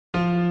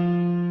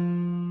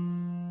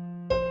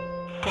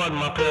Pardon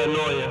my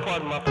paranoia.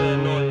 Pardon my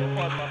paranoia.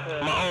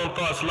 My own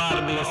thoughts lie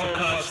to me and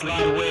subconsciously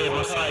get away in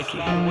my psyche.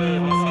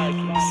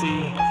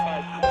 See,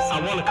 I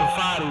want to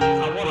confide in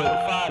you,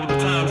 but the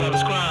times I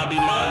describe be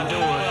my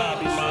undoing.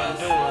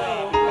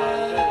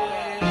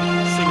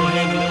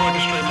 Single-handedly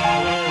orchestrate my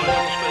own ruin.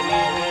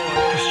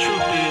 Cause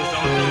truth is, the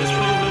only thing that's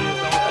proven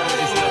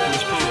is nothing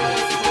is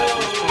proven.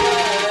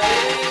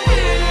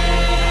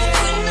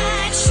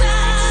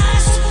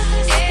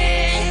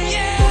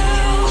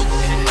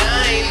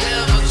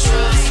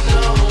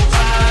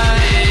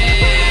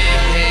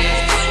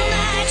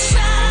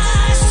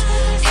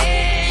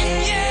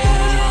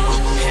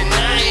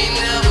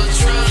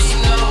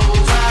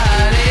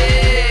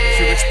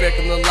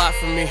 Expecting a lot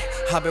from me.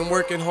 I've been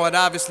working hard,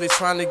 obviously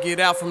trying to get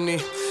out from the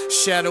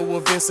shadow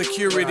of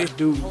insecurity. I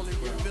do,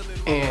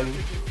 and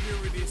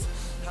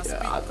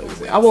yeah,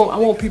 I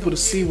want people to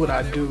see what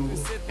I do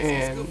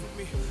and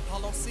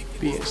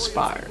be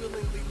inspired.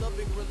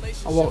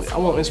 I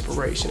want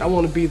inspiration. I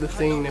want to be the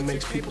thing that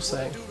makes people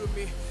say,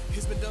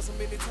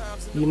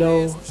 you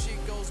know,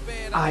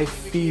 I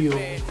feel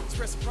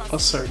a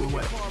certain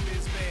way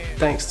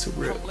thanks to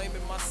Rip.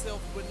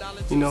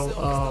 You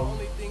know,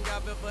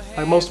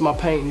 like most of my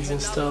paintings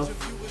and stuff,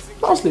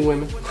 mostly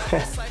women,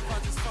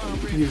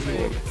 usually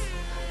women.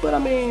 But I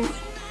mean,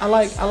 I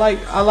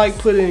like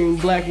putting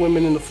black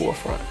women in the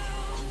forefront.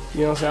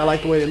 You know what I'm saying? I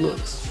like the way it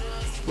looks.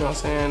 You know what I'm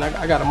saying?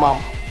 I got a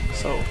mama,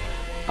 so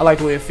I like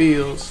the way it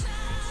feels.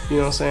 You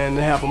know what I'm saying?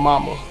 To have a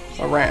mama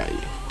around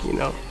you. You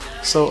know,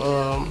 so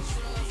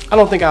I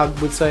don't think I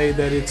would say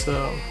that it's.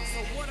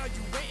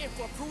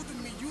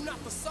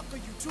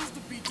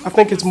 I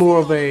think it's more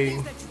of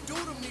a,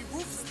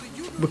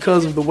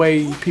 because of the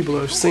way people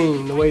are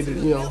seen, the way that,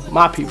 you know,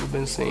 my people have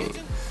been seen.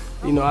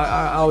 You know,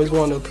 I always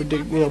want to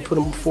predict, you know, put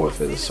them forth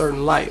in a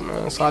certain light,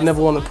 man. So I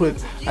never want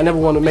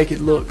to make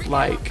it look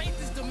like,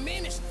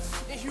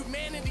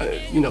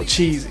 you know,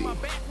 cheesy. You know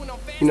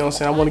what I'm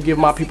saying? I want to give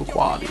my people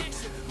quality.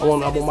 I want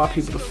my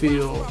people to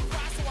feel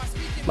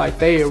like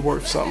they are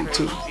worth something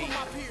too.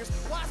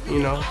 You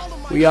know,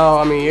 we all,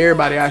 I mean,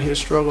 everybody out here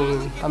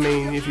struggling. I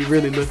mean, if you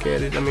really look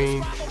at it, I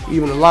mean,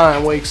 even the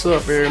lion wakes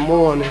up every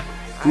morning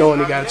knowing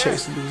they gotta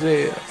chase the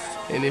gazelle,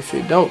 and if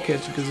it don't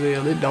catch a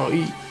gazelle, it don't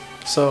eat.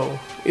 So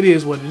it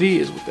is what it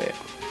is with that.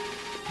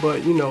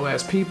 But you know,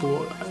 as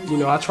people, you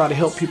know, I try to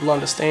help people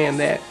understand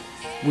that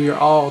we are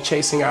all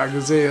chasing our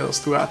gazelles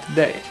throughout the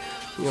day.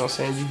 You know what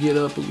I'm saying? You get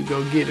up and you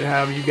go get it,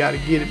 however you gotta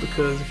get it,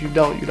 because if you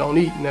don't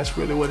eat, and that's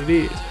really what it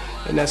is.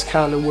 And that's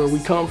kind of where we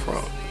come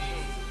from.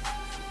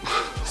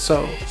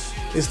 So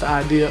it's the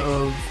idea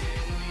of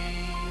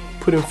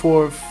putting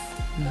forth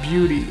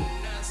beauty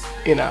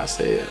in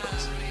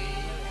ourselves.